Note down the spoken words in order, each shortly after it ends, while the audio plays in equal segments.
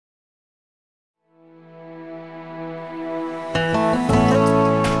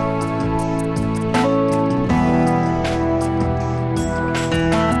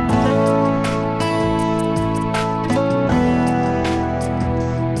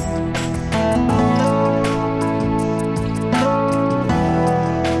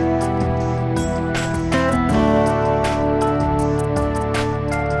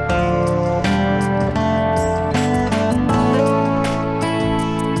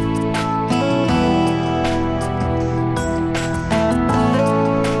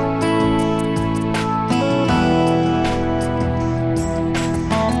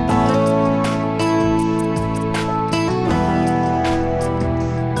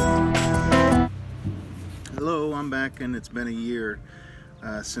back, and it's been a year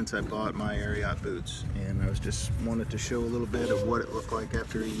since I bought my Ariat boots, and I was just wanted to show a little bit of what it looked like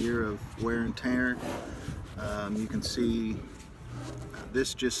after a year of wear and tear. You can see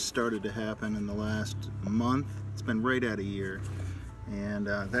this just started to happen in the last month. It's been right at a year, and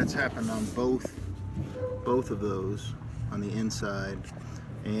that's happened on both of those on the inside,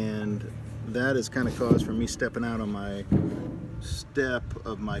 and that is kind of cause for me stepping out on my step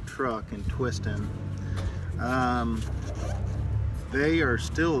of my truck and twisting. They are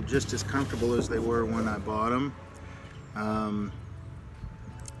still just as comfortable as they were when I bought them.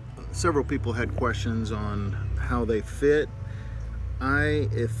 Several people had questions on how they fit.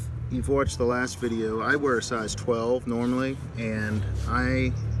 If you've watched the last video, I wear a size 12 normally, and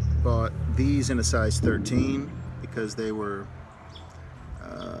I bought these in a size 13 because they were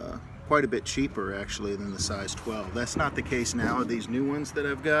quite a bit cheaper actually than the size 12. That's not the case now with these new ones that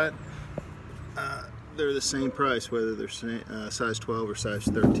I've got. They're the same price whether they're size 12 or size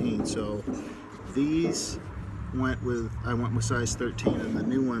 13. So these I went with size 13, and the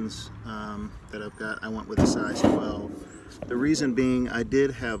new ones that I've got I went with a size 12. The reason being, I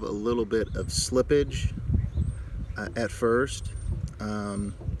did have a little bit of slippage at first.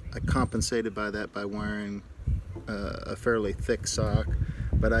 I compensated by that by wearing a fairly thick sock,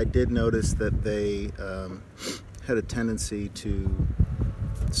 but I did notice that they had a tendency to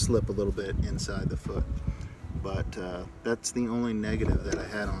slip a little bit inside the foot. But that's the only negative that I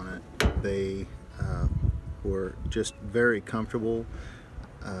had on it. They were just very comfortable,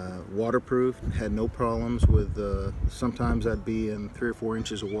 waterproof, had no problems with, sometimes I'd be in 3 or 4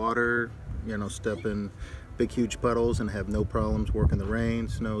 inches of water, you know, step in big huge puddles and have no problems working the rain,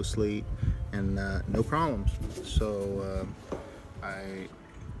 snow, sleet, and no problems. So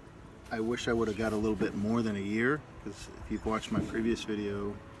I wish I would have got a little bit more than a year, because if you've watched my previous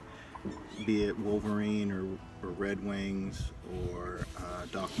video, be it Wolverine or Red Wings or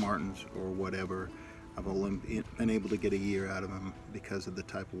Doc Martens or whatever, I've only been able to get a year out of them because of the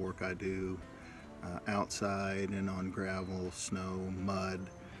type of work I do outside and on gravel, snow, mud,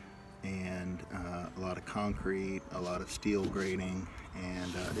 and a lot of concrete, a lot of steel grating,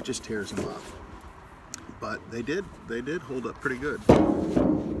 and it just tears them up. But they did hold up pretty good.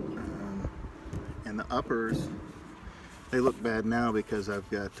 And the uppers, they look bad now because I've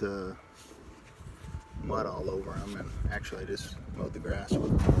got mud all over them, and actually I just mowed the grass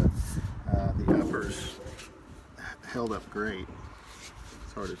with them. But the uppers held up great.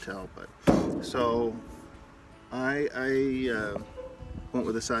 It's hard to tell, but so I went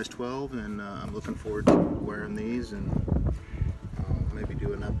with a size 12, and I'm looking forward to wearing these, and maybe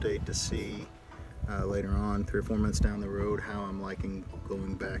do an update to see later on, 3 or 4 months down the road, how I'm liking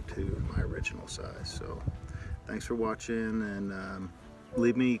going back to my original size. So thanks for watching, and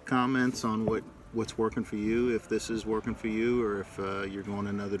leave me comments on what's working for you, if this is working for you, or if you're going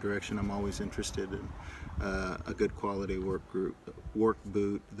another direction. I'm always interested in a good quality work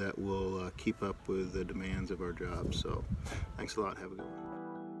boot that will keep up with the demands of our job. So thanks a lot. Have a good one.